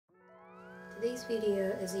Today's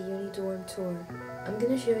video is a uni dorm tour. I'm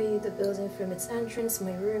going to show you the building from its entrance,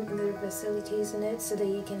 my room and the facilities in it so that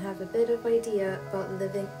you can have a bit of idea about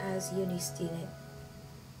living as uni student.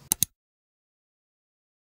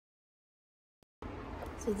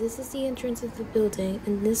 So this is the entrance of the building,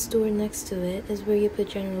 and this door next to it is where you put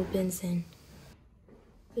general bins in.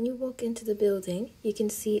 When you walk into the building, you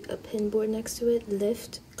can see a pinboard next to it,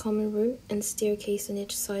 lift, common room and staircase on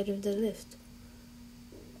each side of the lift.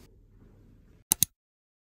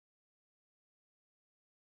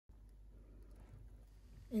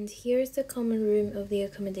 And here's the common room of the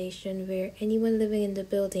accommodation where anyone living in the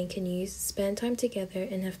building can use, spend time together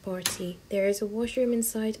and have party. There is a washroom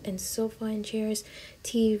inside and sofa and chairs,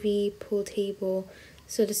 TV, pool table,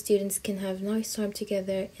 so the students can have nice time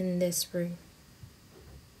together in this room.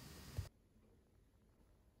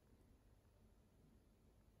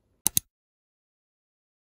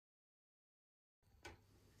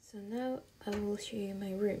 So now I will show you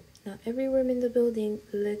my room. Now every room in the building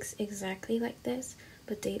looks exactly like this,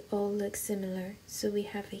 but they all look similar. So we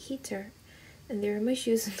have a heater, and there are my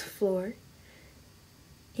shoes on the floor,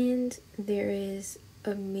 and there is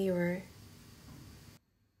a mirror.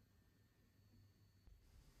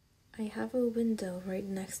 I have a window right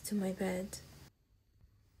next to my bed.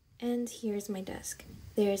 And here's my desk.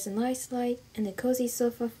 There's a nice light and a cozy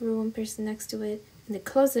sofa for one person next to it, and the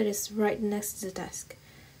closet is right next to the desk.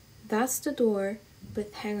 That's the door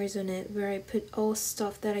with hangers on it where I put all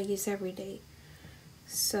stuff that I use every day.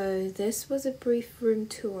 So this was a brief room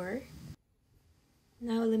tour.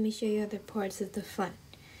 Now let me show you other parts of the flat.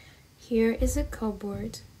 Here is a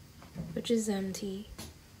cupboard, which is empty.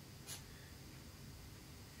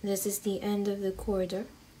 This is the end of the corridor.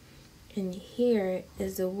 And here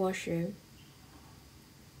is the washroom.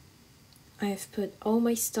 I have put all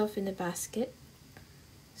my stuff in a basket.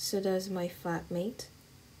 So does my flatmate.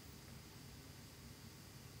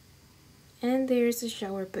 And there's a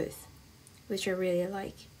shower booth, which I really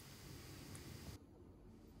like.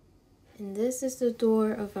 And this is the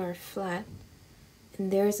door of our flat, and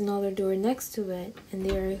there's another door next to it, and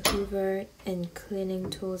there are hoover and cleaning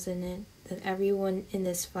tools in it that everyone in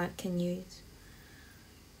this flat can use.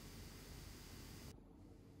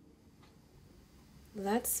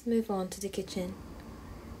 Let's move on to the kitchen.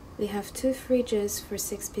 We have 2 fridges for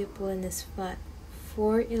 6 people in this flat,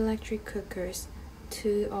 4 electric cookers,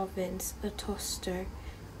 2 ovens, a toaster,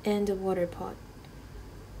 and a water pot.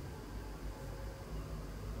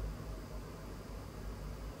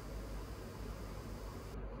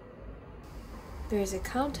 There is a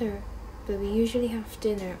counter, but we usually have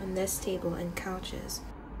dinner on this table and couches.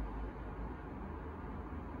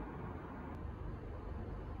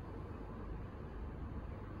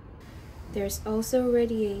 There's also a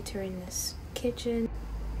radiator in this kitchen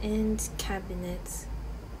and cabinets.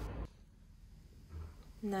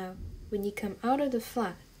 Now, when you come out of the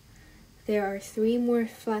flat, there are 3 more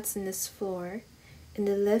flats in this floor, and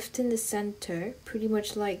the lift in the center, pretty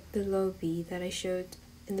much like the lobby that I showed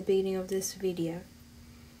in the beginning of this video.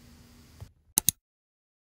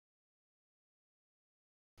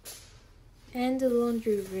 And the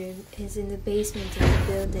laundry room is in the basement of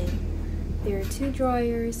the building. There are 2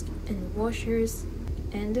 dryers and washers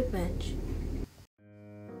and a bench.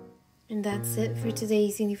 And that's it for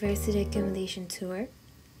today's university accommodation tour.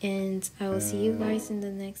 And I will see you guys in the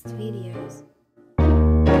next videos.